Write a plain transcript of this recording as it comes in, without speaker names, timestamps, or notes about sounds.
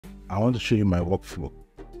I want to show you my workflow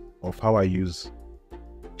of how I use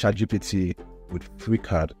ChatGPT with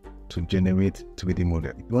FreeCAD to generate 3D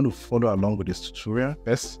model. If you want to follow along with this tutorial,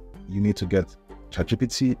 first you need to get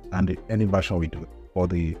ChatGPT and any version we do. For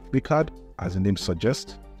the FreeCAD, as the name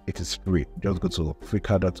suggests, it is free. Just go to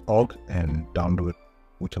freecad.org and download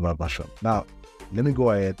whichever version. Now, let me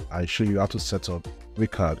go ahead and show you how to set up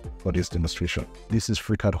FreeCAD for this demonstration. This is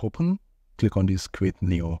FreeCAD open. Click on this Create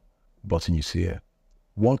New button you see here.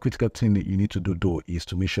 One critical thing that you need to do though is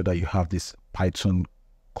to make sure that you have this Python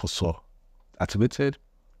cursor activated.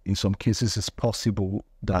 In some cases, it's possible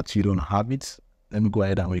that you don't have it. Let me go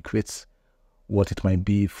ahead and recreate what it might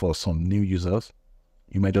be for some new users.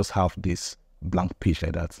 You might just have this blank page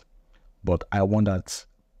like that. But I want that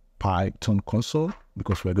Python console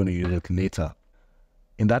because we're going to use it later.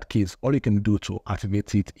 In that case, all you can do to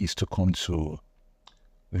activate it is to come to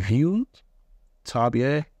View, tab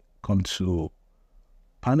here, come to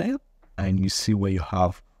Panel, and you see where you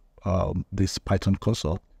have this Python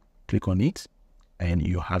console. Click on it, and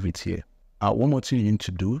you have it here. One more thing you need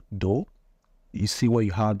to do, though, you see where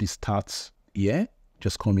you have the stats here.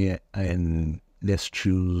 Just come here and let's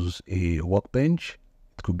choose a workbench.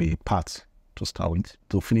 It could be a part to start with.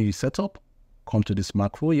 To finish the setup, come to this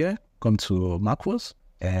macro here, come to macros,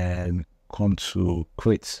 and come to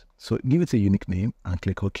create. So give it a unique name and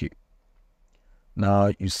click OK.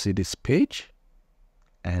 Now you see this page,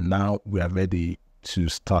 and now we are ready to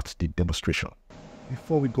start the demonstration.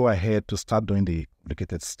 Before we go ahead to start doing the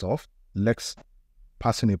complicated stuff, let's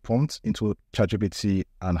pass in a prompt into ChatGPT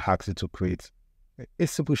and ask it to create a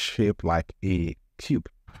simple shape like a cube.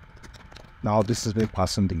 Now this is me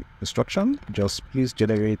passing the instruction. Just please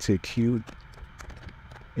generate a cube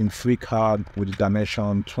in FreeCAD with the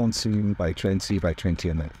dimension 20 by 20 by 20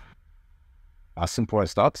 and then. As simple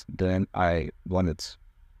as that, then I run it.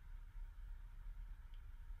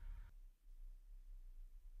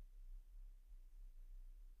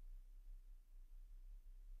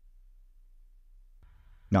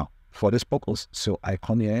 Now, for this purpose, so I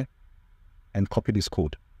come here and copy this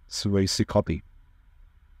code. So where you see copy,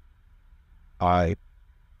 I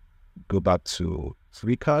go back to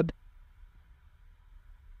FreeCAD.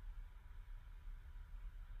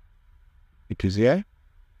 It is here.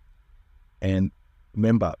 And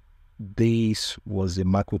remember, this was a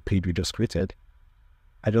macro page we just created.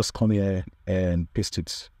 I just come here and paste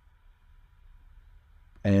it.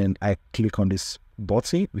 And I click on this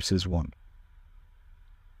button, which is 1.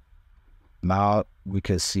 Now we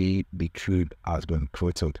can see the cube has been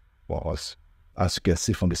created for us. As you can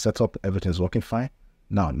see from the setup, everything is working fine.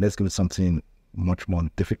 Now let's give it something much more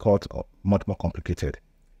difficult or much more complicated.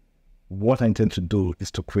 What I intend to do is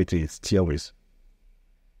to create a stairways.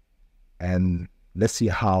 And let's see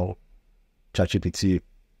how ChatGPT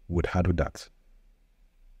would handle that.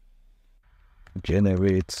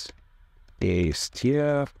 Generate a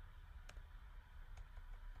stairways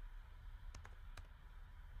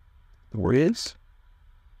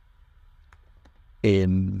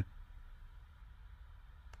in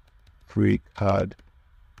FreeCAD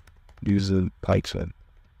using Python.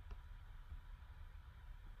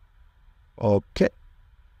 Okay.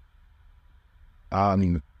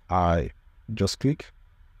 I just click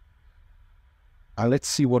and let's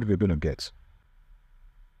see what we're going to get.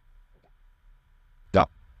 Yeah,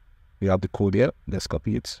 we have the code here. Let's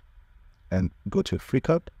copy it and go to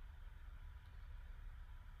FreeCAD.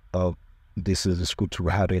 This is the script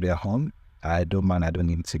we had earlier on. I don't mind, I don't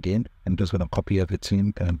need it again. I'm just going to copy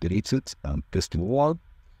everything and delete it and paste the wall.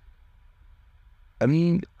 I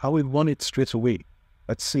will run it straight away.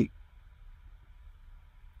 Let's see.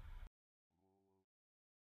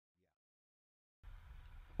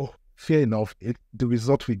 Fair enough, the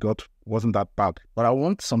result we got wasn't that bad, but I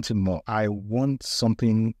want something more. I want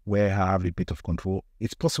something where I have a bit of control.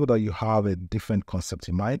 It's possible that you have a different concept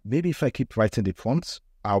in mind. Maybe if I keep writing the prompts,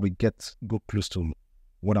 I will go close to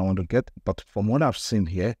what I want to get. But from what I've seen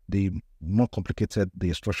here, the more complicated the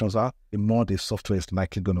instructions are, the more the software is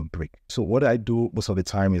likely going to break. So what I do most of the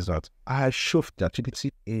time is that I show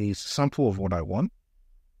ChatGPT a sample of what I want.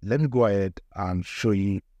 Let me go ahead and show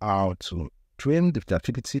you how to train the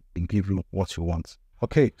ChatGPT and give you what you want.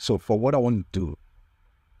 Okay, so for what I want to do,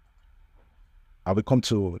 I will come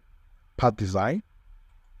to part design.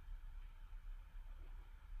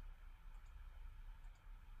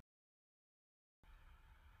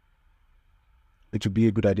 It would be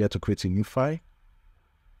a good idea to create a new file.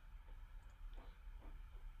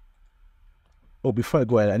 Oh, before I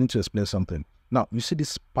go ahead, I need to explain something. Now, you see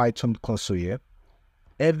this Python console here?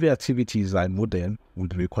 Every activities I model will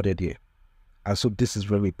be recorded here. And so this is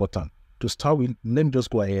very important. To start with, let me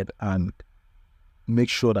just go ahead and make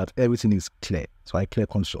sure that everything is clear. So I clear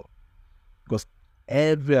console, because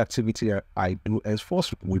every activity I do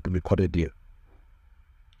henceforth will be recorded there.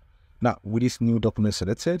 Now, with this new document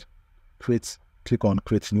selected, click on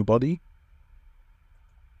create new body.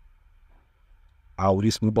 With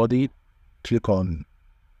this new body, click on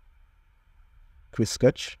create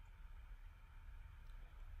sketch.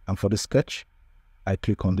 And for the sketch, I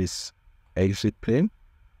click on this exit plane.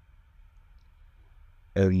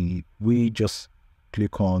 And we just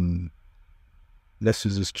click on, let's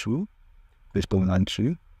use this tool, this point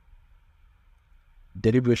tool.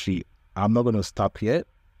 Deliberately, I'm not going to stop here,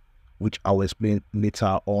 which I'll explain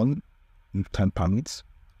later on if time permits.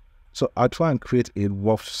 So I'll try and create a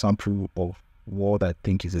rough sample of what I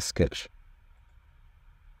think is a sketch.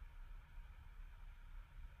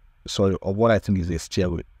 Sorry, of what I think is a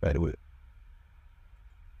stairway, by the way.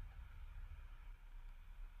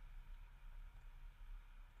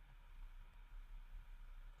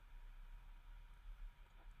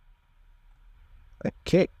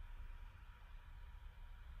 Okay.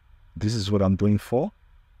 This is what I'm doing for.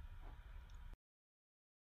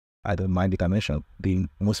 I don't mind the dimension. The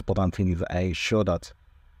most important thing is I ensure that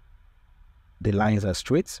the lines are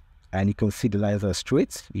straight, and you can see the lines are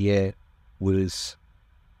straight here with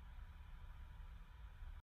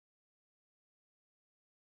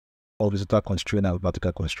horizontal constraint and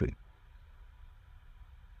vertical constraint.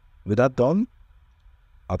 With that done,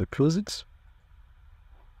 I'll close it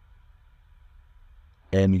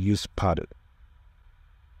and use padded.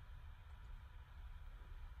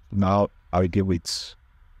 Now I'll give it,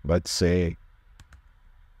 let's say,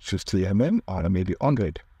 50 mm or maybe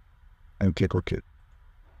 100, and click OK.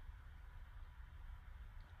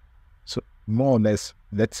 So more or less,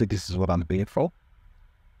 let's say this is what I'm paying for,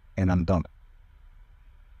 and I'm done.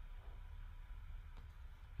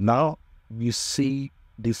 Now you see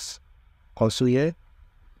this console here.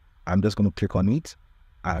 I'm just going to click on it.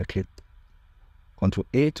 I'll click Ctrl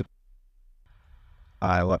A to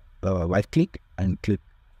right click and click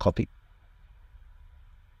copy.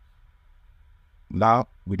 Now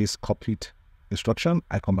with this copied instruction,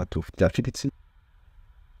 I come back to ChatGPT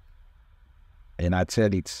and I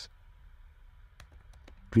tell it,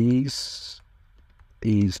 this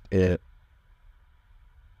is a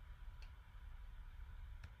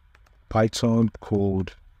Python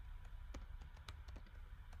code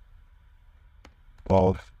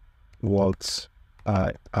of what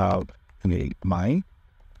I have in mind.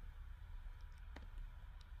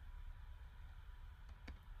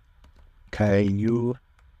 Can you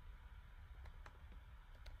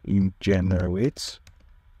generate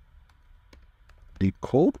the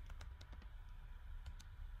code?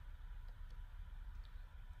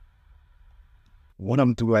 What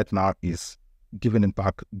I'm doing right now is giving it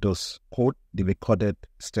back those code, the recorded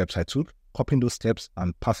steps I took, copying those steps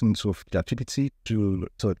and passing to ChatGPT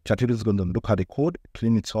so ChatGPT is going to look at the code,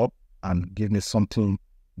 clean it up, and give me something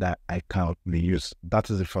that I can reuse. That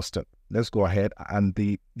is the first step. Let's go ahead, and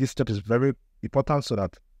this step is very important so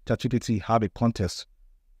that ChatGPT have a context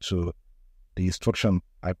to the instruction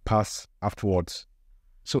I pass afterwards.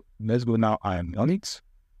 So let's go now. I am on it.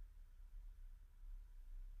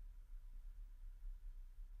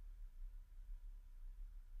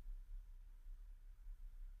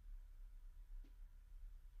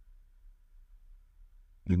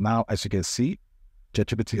 Now, as you can see,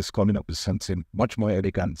 ChatGPT is coming up with something much more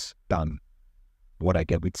elegant than what I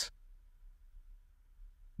get with.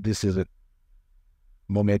 This is a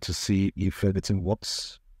moment to see if everything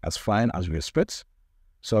works as fine as we expect.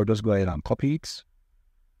 So I'll just go ahead and copy it.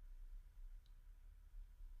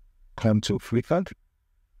 Come to FreeCAD.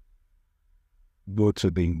 Go to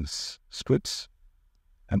these scripts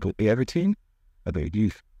and put everything that they do.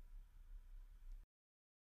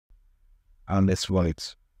 And let's run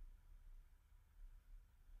it.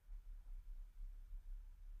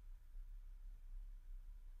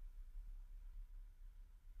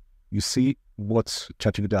 You see what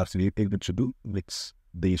ChatGPT has to be able to do with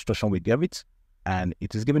the instruction we gave it, and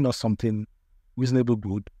it is giving us something reasonably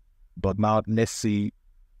good. But now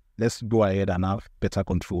let's go ahead and have better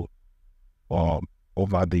control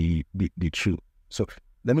over the tool. So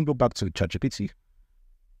let me go back to ChatGPT.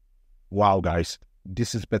 Wow, guys,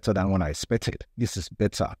 this is better than what I expected. This is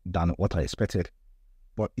better than what I expected.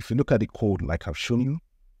 But if you look at the code, like I've shown you,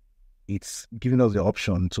 it's giving us the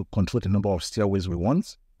option to control the number of stairways we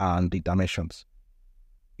want and the dimensions.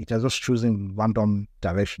 It has just choosing random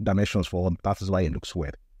dimensions for one. That is why it looks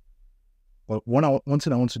weird. But one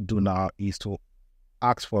thing I want to do now is to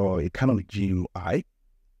ask for a kind of GUI.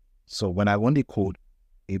 So when I run the code,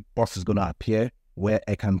 a box is going to appear where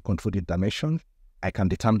I can control the dimension I can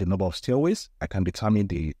determine the number of stairways. I can determine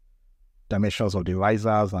the dimensions of the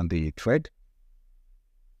risers and the thread.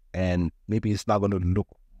 And maybe it's not going to look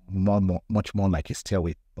much more like a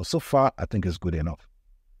stairway. But so far, I think it's good enough.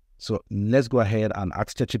 So let's go ahead and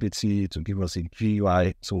ask ChatGPT to give us a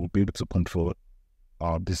GUI so we'll be able to control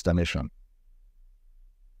this dimension.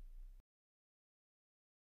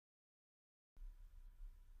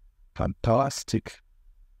 Fantastic.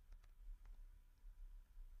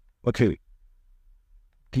 Okay.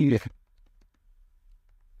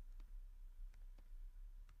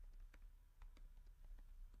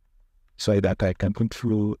 So that I can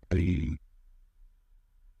control the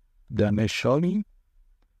dimensioning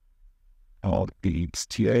of the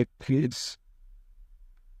staircase.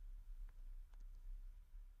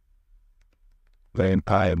 Then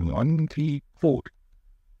I am on the code.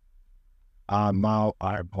 And now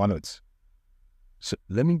I want it. So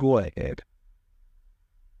let me go ahead.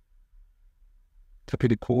 Copy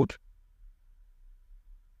the code.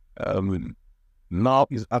 Now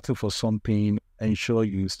it's asking for something. Ensure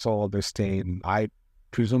you install this thing. I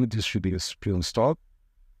presume this should be pre-installed.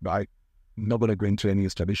 I'm not going to go into any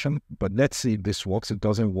installation, but let's see if this works. If it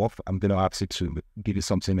doesn't work, I'm going to ask it to give you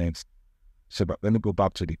something else. So let me go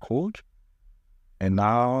back to the code. And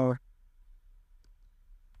now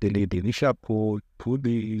delete the initial code, put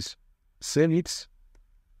these, save it,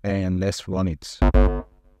 and let's run it.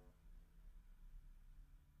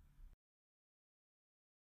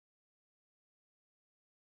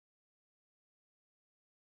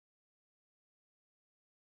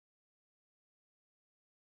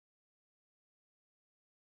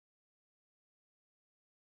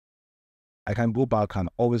 I can go back and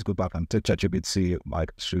always go back and take ChatGPT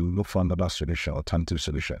like to look for another solution, alternative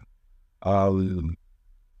solution. So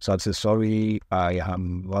I'd say, sorry, I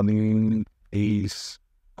am running this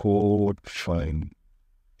code from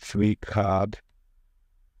FreeCAD.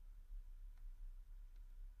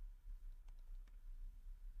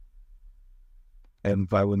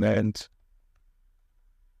 Environment.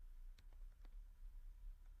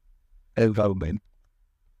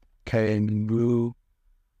 Can you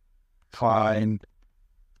find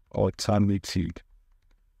alternative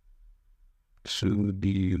to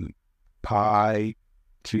the Pi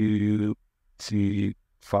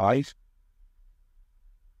 2C5?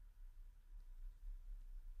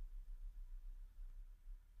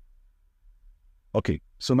 Okay,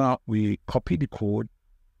 so now we copy the code.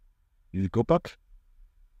 You go back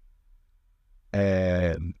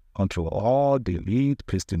and Control-R, delete,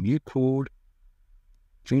 paste the new code,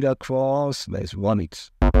 finger across, let's run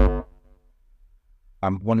it.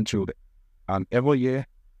 I'm running through an error here,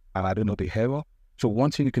 and I don't know the error. So one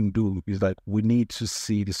thing you can do is that we need to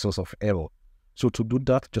see the source of error. So to do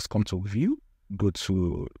that, just come to View, go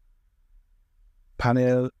to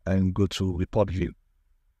Panel, and go to Report View.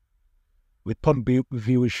 Report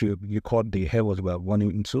View should record the errors we are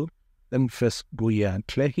running into. Let me first go here and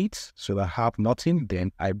clear it, so that I have nothing.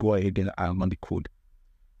 Then I go ahead and I run the code.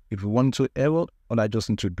 If you want to error, all I just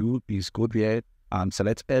need to do is go there and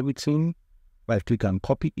select everything. Right click and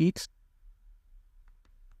copy it.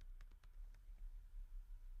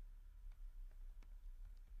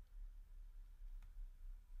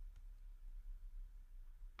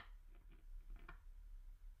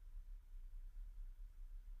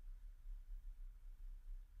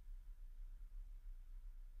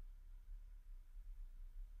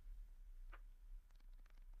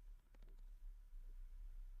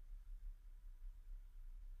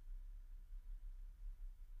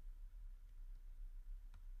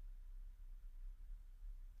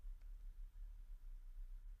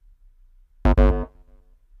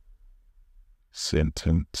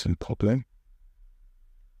 Sentence problem.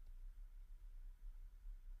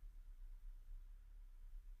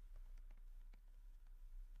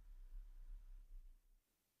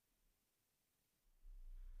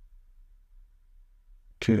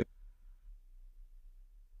 Okay.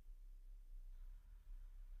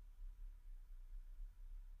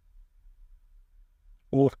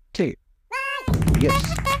 Okay.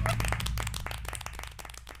 Yes.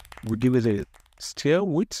 We give it a stair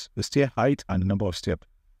width, the stair height, and the number of steps.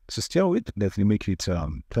 So stair width, let's make it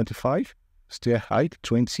 25. Stair height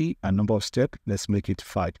 20, and number of steps, let's make it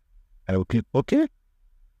 5. And we'll click OK.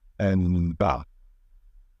 And bar.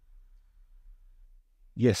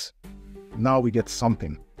 Yes. Now we get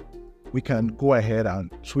something. We can go ahead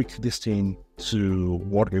and tweak this thing to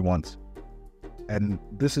what we want. And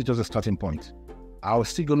this is just a starting point. I'm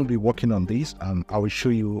still going to be working on this, and I will show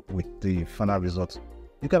you with the final result.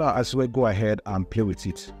 You can as well go ahead and play with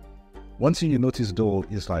it. One thing you notice though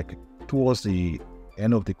is like towards the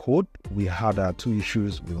end of the code, we had 2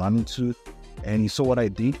 issues we ran into. And you saw what I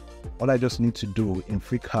did. All I just need to do in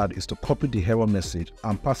FreeCAD is to copy the error message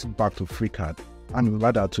and pass it back to FreeCAD, and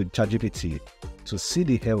rather to ChatGPT, to see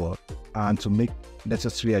the error and to make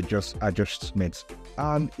necessary adjustments.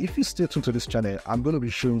 And if you stay tuned to this channel, I'm going to be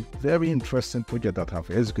showing very interesting projects that I've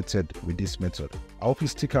executed with this method. I hope you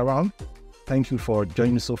stick around. Thank you for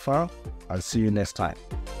joining me so far. I'll see you next time.